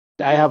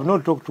I have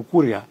not talked to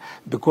Kuria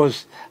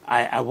because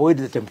I avoid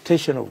the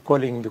temptation of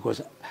calling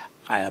because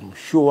I'm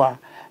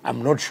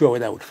not sure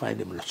whether I would find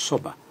him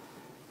sober.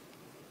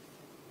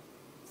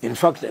 In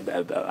fact,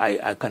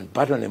 I can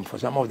pardon him for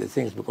some of the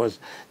things because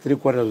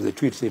 3/4 of the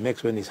tweets he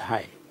makes when he's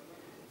high.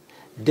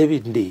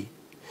 David Ndii,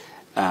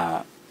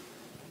 I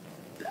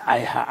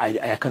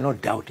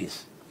cannot doubt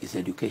his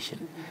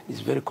education.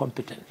 He's very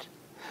competent.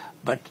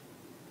 But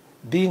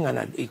being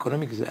an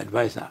economics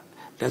advisor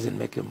doesn't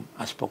make him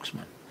a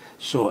spokesman.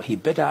 So he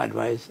better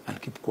advise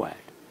and keep quiet.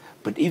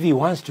 But if he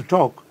wants to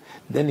talk,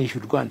 then he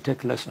should go and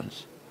take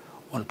lessons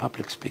on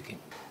public speaking.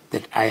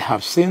 That I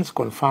have since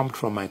confirmed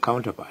from my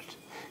counterpart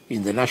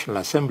in the National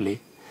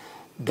Assembly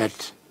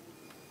that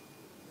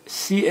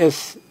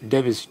C.S.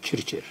 Davis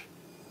Chirchir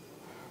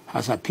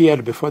has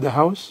appeared before the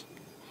House.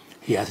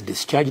 He has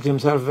discharged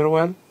himself very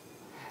well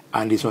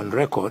and is on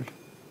record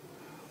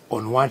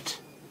on what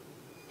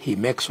he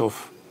makes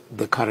of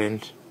the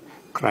current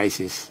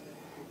crisis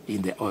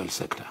in the oil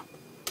sector.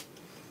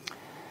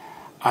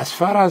 As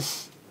far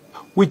as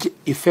which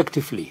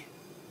effectively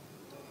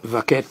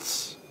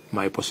vacates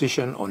my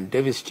position on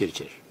Davis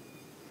Chirchir,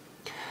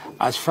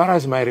 as far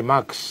as my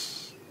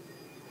remarks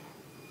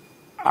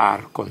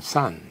are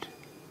concerned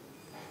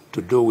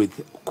to do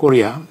with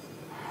Kuria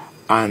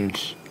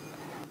and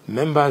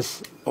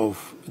members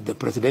of the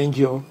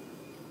Presidential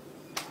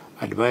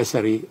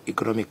Advisory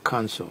Economic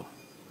Council,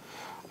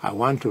 I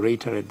want to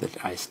reiterate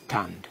that I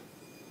stand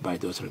by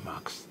those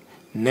remarks.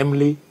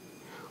 Namely,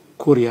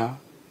 Kuria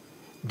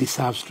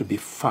deserves to be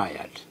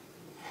fired.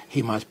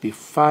 He must be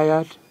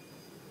fired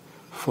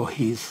for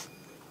his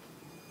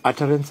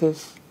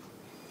utterances.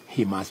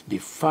 He must be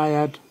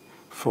fired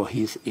for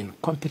his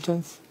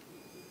incompetence.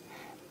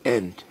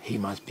 And he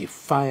must be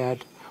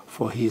fired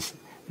for his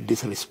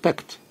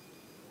disrespect,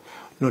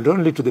 not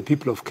only to the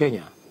people of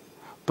Kenya,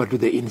 but to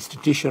the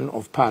institution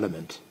of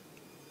Parliament.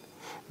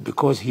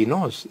 Because he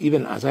knows,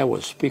 even as I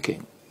was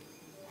speaking,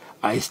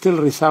 I still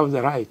reserve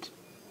the right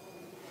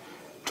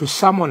to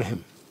summon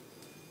him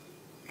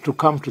to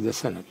come to the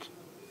Senate,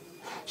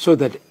 so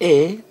that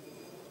A,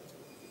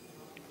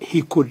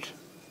 he could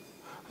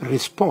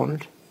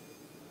respond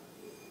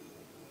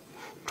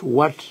to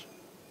what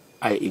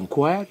I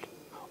inquired,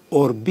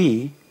 or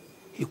B,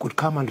 he could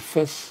come and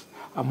face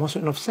a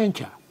motion of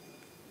censure.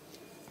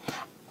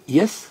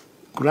 Yes,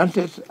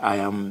 granted, I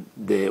am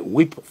the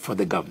whip for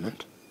the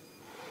government.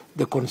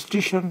 The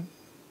Constitution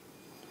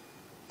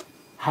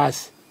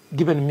has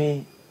given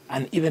me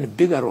an even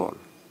bigger role,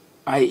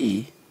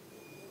 i.e.,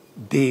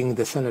 being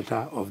the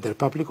Senator of the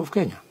Republic of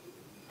Kenya.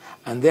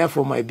 And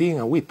therefore, my being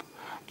a whip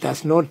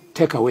does not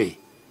take away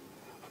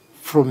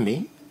from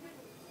me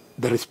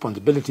the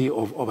responsibility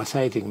of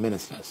oversighting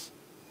ministers.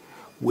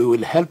 We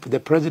will help the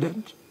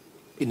President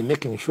in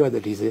making sure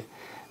that his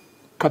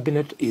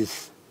cabinet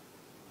is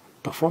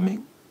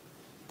performing,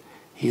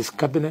 his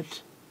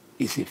cabinet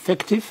is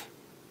effective,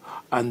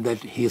 and that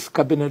his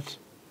cabinet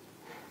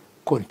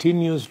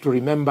continues to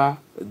remember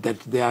that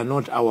they are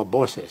not our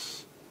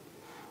bosses.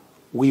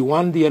 We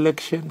won the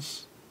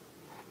elections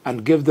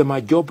and gave them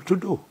a job to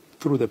do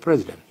through the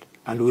President,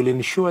 and we'll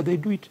ensure they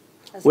do it,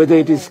 whether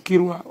it is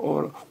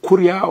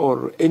Kuria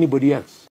or anybody else.